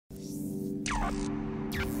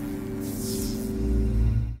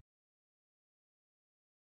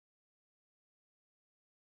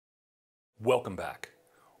Welcome back.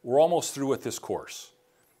 We're almost through with this course.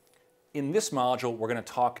 In this module, we're going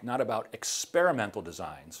to talk not about experimental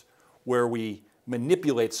designs, where we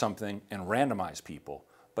manipulate something and randomize people,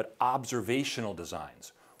 but observational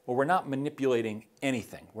designs, where we're not manipulating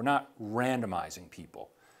anything. We're not randomizing people.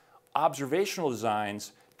 Observational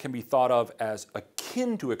designs can be thought of as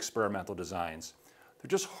akin to experimental designs. They're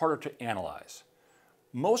just harder to analyze.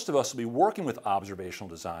 Most of us will be working with observational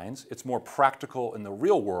designs. It's more practical in the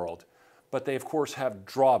real world, but they of course have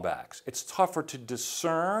drawbacks. It's tougher to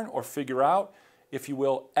discern or figure out, if you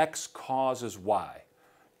will, X causes Y.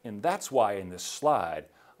 And that's why in this slide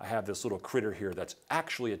I have this little critter here that's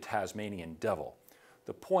actually a Tasmanian devil.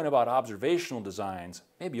 The point about observational designs,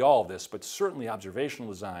 maybe all of this, but certainly observational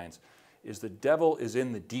designs, is the devil is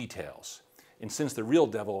in the details. And since the real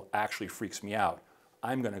devil actually freaks me out,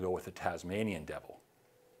 I'm going to go with the Tasmanian devil.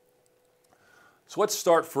 So let's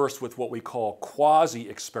start first with what we call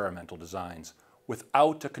quasi-experimental designs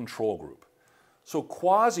without a control group. So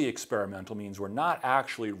quasi-experimental means we're not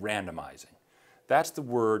actually randomizing. That's the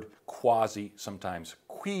word quasi, sometimes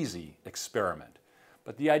queasy-experiment.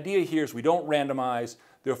 But the idea here is we don't randomize,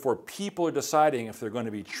 therefore people are deciding if they're going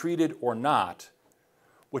to be treated or not,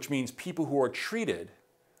 which means people who are treated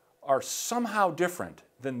are somehow different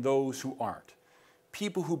than those who aren't.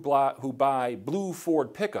 People who buy blue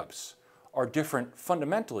Ford pickups are different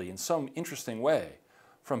fundamentally in some interesting way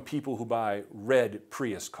from people who buy red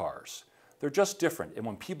Prius cars. They're just different, and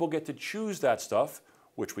when people get to choose that stuff,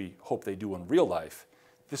 which we hope they do in real life,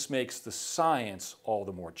 this makes the science all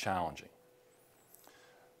the more challenging.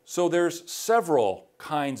 So there's several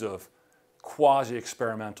kinds of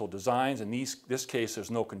quasi-experimental designs. In this case, there's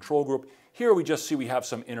no control group. Here we just see we have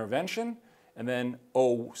some intervention, and then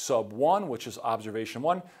O sub 1, which is observation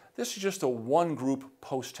 1. This is just a one-group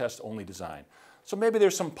post-test only design. So maybe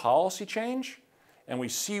there's some policy change, and we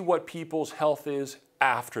see what people's health is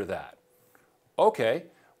after that. Okay,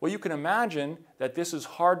 well you can imagine that this is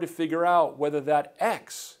hard to figure out whether that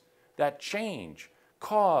X, that change,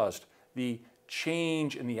 caused the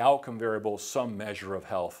change in the outcome variable, some measure of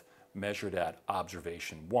health, measured at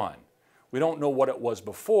observation 1. We don't know what it was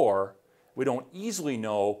before. We don't easily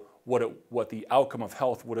know what the outcome of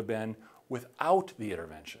health would have been without the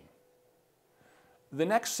intervention. The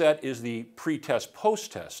next set is the pre-test,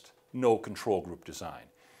 post-test, no control group design.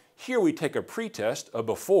 Here we take a pre-test, a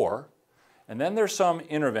before, and then there's some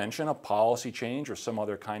intervention, a policy change or some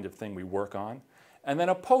other kind of thing we work on, and then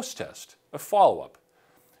a post-test, a follow-up.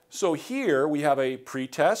 So here we have a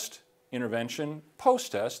pre-test, intervention,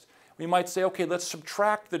 post-test. We might say, okay, let's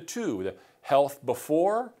subtract the two, the health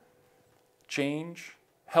before, change,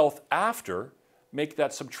 health after, make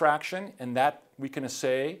that subtraction, and that we can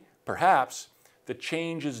say, perhaps, the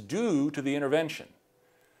change is due to the intervention.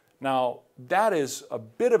 Now, that is a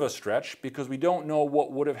bit of a stretch because we don't know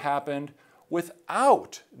what would have happened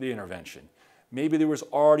without the intervention. Maybe there was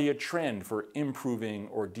already a trend for improving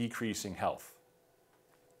or decreasing health.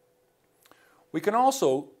 We can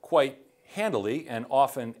also quite handily and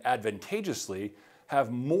often advantageously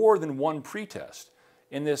have more than one pretest.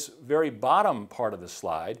 In this very bottom part of the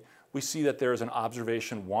slide, we see that there is an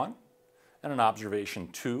observation 1 and an observation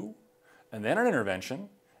 2, and then an intervention,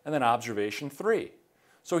 and then observation 3.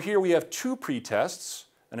 So here we have two pretests,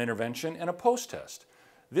 an intervention and a post-test.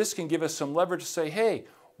 This can give us some leverage to say, hey,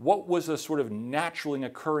 what was a sort of naturally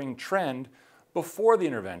occurring trend before the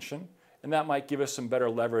intervention? And that might give us some better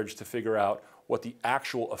leverage to figure out what the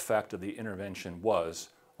actual effect of the intervention was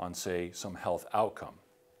on, say, some health outcome.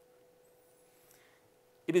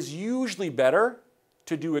 It is usually better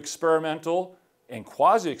to do experimental and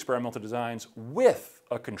quasi-experimental designs with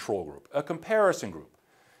a control group, a comparison group.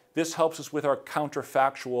 This helps us with our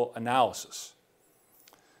counterfactual analysis.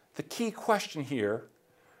 The key question here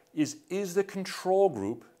is the control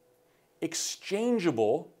group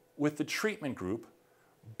exchangeable with the treatment group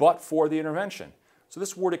but for the intervention? So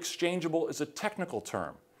this word exchangeable is a technical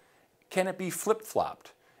term. Can it be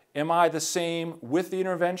flip-flopped? Am I the same with the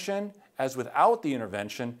intervention as without the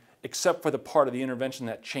intervention, except for the part of the intervention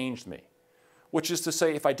that changed me? Which is to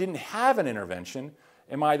say, if I didn't have an intervention,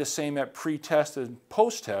 am I the same at pre-test and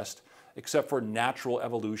post-test, except for natural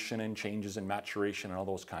evolution and changes in maturation and all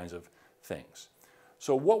those kinds of things?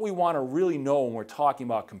 So what we want to really know when we're talking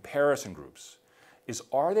about comparison groups is,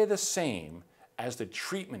 are they the same as the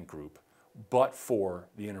treatment group, but for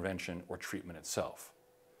the intervention or treatment itself?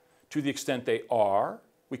 To the extent they are,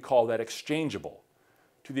 we call that exchangeable.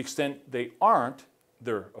 To the extent they aren't,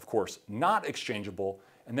 they're of course not exchangeable,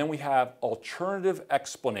 and then we have alternative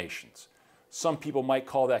explanations. Some people might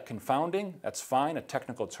call that confounding. That's fine, a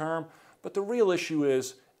technical term. But the real issue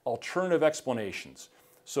is alternative explanations.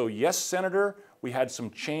 So yes, Senator, we had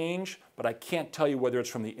some change, but I can't tell you whether it's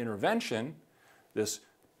from the intervention, this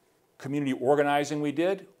community organizing we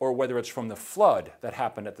did, or whether it's from the flood that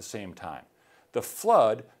happened at the same time. The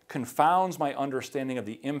flood confounds my understanding of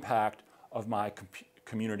the impact of my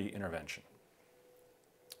community intervention.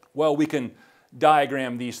 Well, we can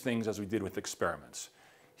diagram these things as we did with experiments.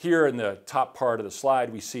 Here in the top part of the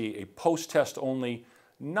slide, we see a post-test only,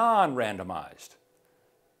 non-randomized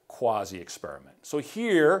quasi-experiment. So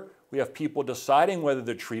here we have people deciding whether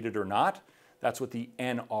they're treated or not. That's what the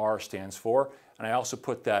NR stands for. And I also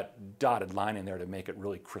put that dotted line in there to make it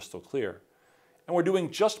really crystal clear. And we're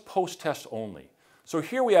doing just post-test only. So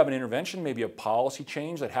here we have an intervention, maybe a policy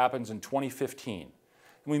change that happens in 2015. And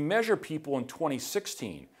we measure people in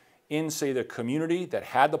 2016 in, say, the community that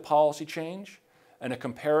had the policy change and a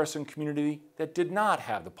comparison community that did not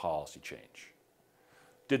have the policy change.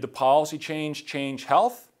 Did the policy change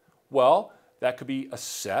health? Well, that could be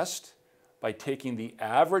assessed by taking the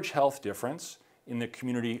average health difference in the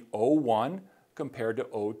community 01 compared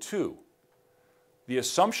to 02. The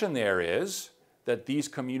assumption there is that these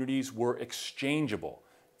communities were exchangeable.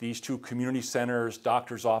 These two community centers,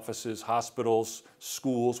 doctors' offices, hospitals,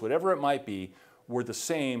 schools, whatever it might be, were the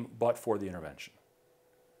same but for the intervention.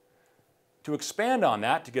 To expand on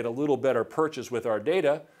that, to get a little better purchase with our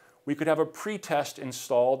data, we could have a pre-test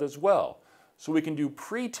installed as well. So we can do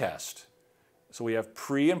pre-test. So we have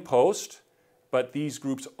pre and post, but these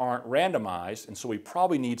groups aren't randomized, and so we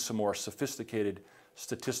probably need some more sophisticated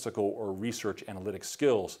statistical or research analytic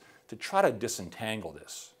skills to try to disentangle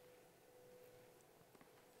this.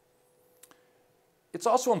 It's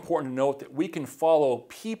also important to note that we can follow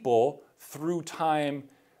people through time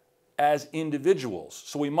as individuals.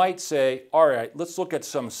 So we might say, all right, let's look at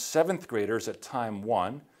some 7th graders at time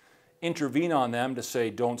 1, intervene on them to say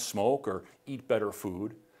don't smoke or eat better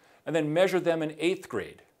food, and then measure them in 8th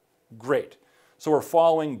grade. Great. So we're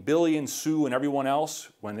following Billy and Sue and everyone else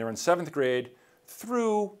when they're in 7th grade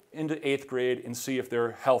through into 8th grade and see if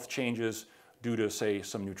their health changes due to, say,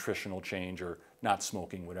 some nutritional change or not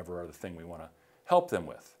smoking, whatever other thing we want to help them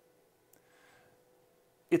with.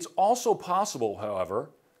 It's also possible, however,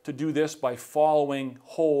 to do this by following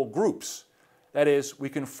whole groups. That is, we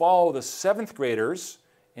can follow the 7th graders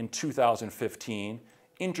in 2015,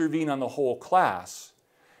 intervene on the whole class,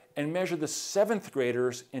 and measure the 7th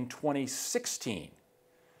graders in 2016.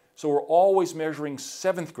 So we're always measuring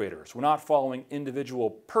 7th graders. We're not following individual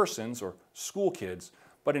persons or school kids,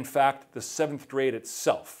 but in fact the 7th grade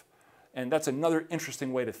itself. And that's another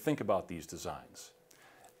interesting way to think about these designs.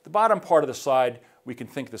 The bottom part of the slide, we can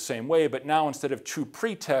think the same way, but now instead of 2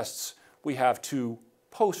 pre-tests, we have 2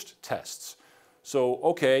 post-tests. So,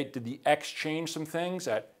 okay, did the X change some things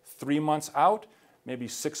at 3 months out, maybe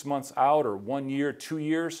 6 months out, or 1 year, 2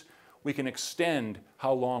 years? We can extend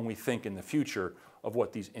how long we think in the future of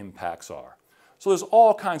what these impacts are. So there's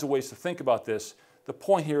all kinds of ways to think about this. The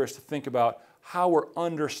point here is to think about how we're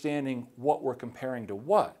understanding what we're comparing to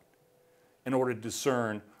what in order to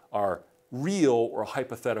discern our real or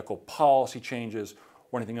hypothetical policy changes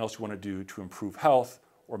or anything else we want to do to improve health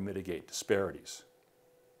or mitigate disparities.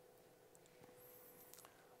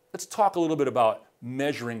 Let's talk a little bit about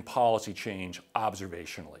measuring policy change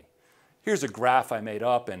observationally. Here's a graph I made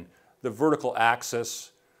up, and the vertical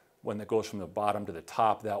axis, when it goes from the bottom to the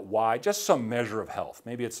top, that Y, just some measure of health.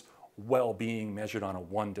 Maybe it's well-being measured on a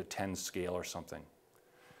 1 to 10 scale or something.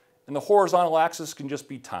 And the horizontal axis can just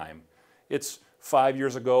be time. It's 5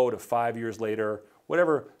 years ago to 5 years later,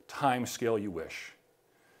 whatever time scale you wish.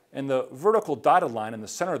 And the vertical dotted line in the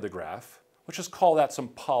center of the graph, let's just call that some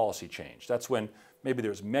policy change. That's when maybe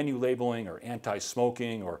there's menu labeling or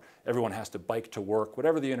anti-smoking or everyone has to bike to work,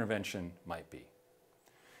 whatever the intervention might be.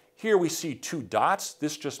 Here we see 2 dots.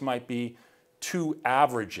 This just might be 2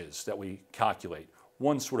 averages that we calculate.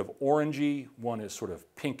 One sort of orangey, one is sort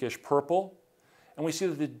of pinkish purple. And we see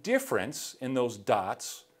that the difference in those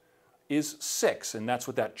dots is 6, and that's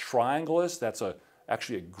what that triangle is. That's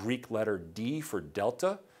actually a Greek letter D for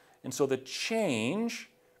delta. And so the change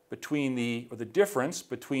between the difference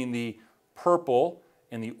between the purple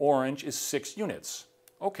and the orange is 6 units.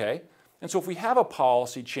 Okay, and so if we have a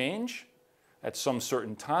policy change at some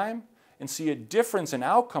certain time and see a difference in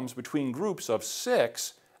outcomes between groups of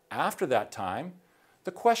 6 after that time,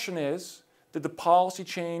 the question is, did the policy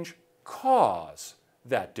change cause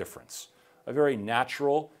that difference? A very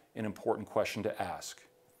natural and important question to ask.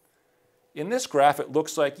 In this graph, it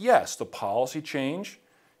looks like, yes, the policy change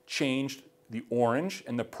changed the orange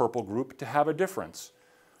and the purple group to have a difference.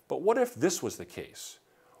 But what if this was the case?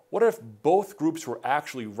 What if both groups were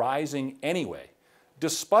actually rising anyway,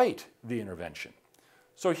 despite the intervention?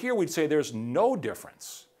 So here we'd say there's no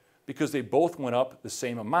difference because they both went up the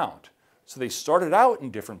same amount. So they started out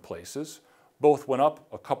in different places, both went up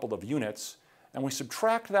a couple of units, and we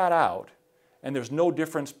subtract that out, and there's no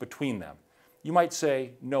difference between them. You might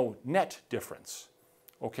say no net difference.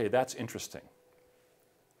 Okay, that's interesting.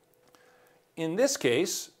 In this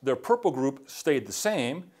case, the purple group stayed the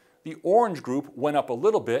same. The orange group went up a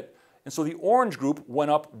little bit, and so the orange group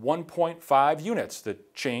went up 1.5 units. The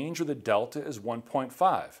change or the delta is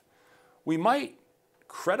 1.5. We might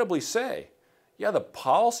credibly say, yeah, the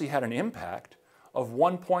policy had an impact of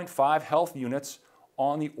 1.5 health units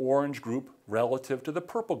on the orange group relative to the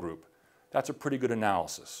purple group. That's a pretty good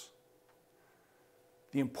analysis.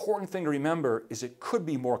 The important thing to remember is it could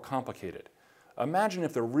be more complicated. Imagine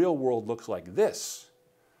if the real world looks like this,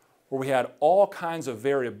 where we had all kinds of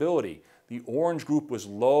variability. The orange group was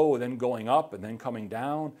low, and then going up, and then coming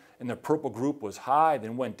down, and the purple group was high,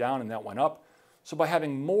 then went down, and that went up. So by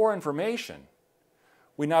having more information,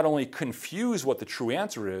 we not only confuse what the true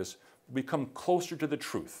answer is, but become closer to the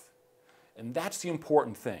truth. And that's the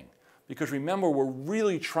important thing, because remember, we're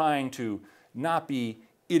really trying to not be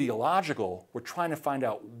ideological. We're trying to find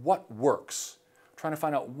out what works. Trying to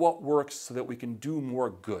find out what works so that we can do more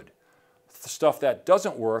good. The stuff that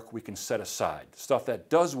doesn't work, we can set aside. The stuff that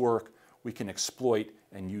does work, we can exploit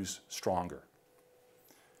and use stronger.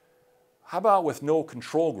 How about with no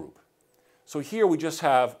control group? So here we just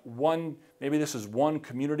have one, maybe this is one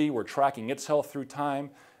community, we're tracking its health through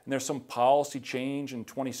time, and there's some policy change in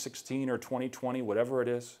 2016 or 2020, whatever it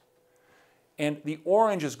is. And the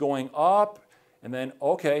orange is going up, and then,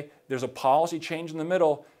 okay, there's a policy change in the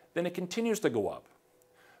middle, then it continues to go up.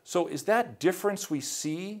 So is that difference we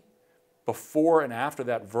see before and after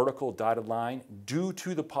that vertical dotted line due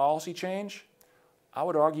to the policy change? I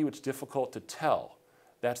would argue it's difficult to tell.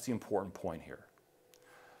 That's the important point here.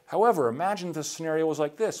 However, imagine the scenario was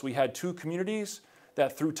like this. We had two communities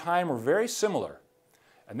that through time were very similar,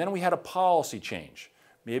 and then we had a policy change.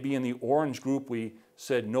 Maybe in the orange group we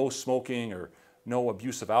said no smoking or no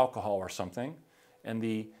abuse of alcohol or something, and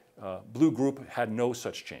the blue group had no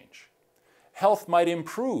such change. Health might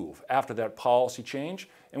improve after that policy change,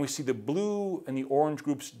 and we see the blue and the orange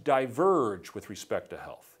groups diverge with respect to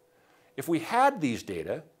health. If we had these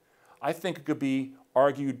data, I think it could be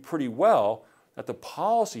argued pretty well that the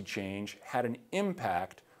policy change had an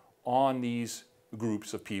impact on these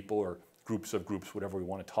groups of people or groups of groups, whatever we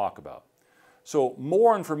want to talk about. So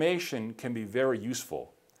more information can be very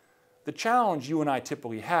useful. The challenge you and I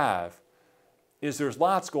typically have is there's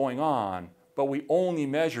lots going on, but we only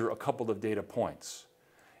measure a couple of data points.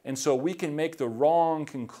 And so we can make the wrong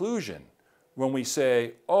conclusion when we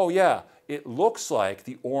say, oh yeah, it looks like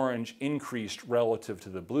the orange increased relative to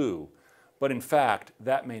the blue, but in fact,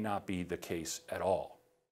 that may not be the case at all.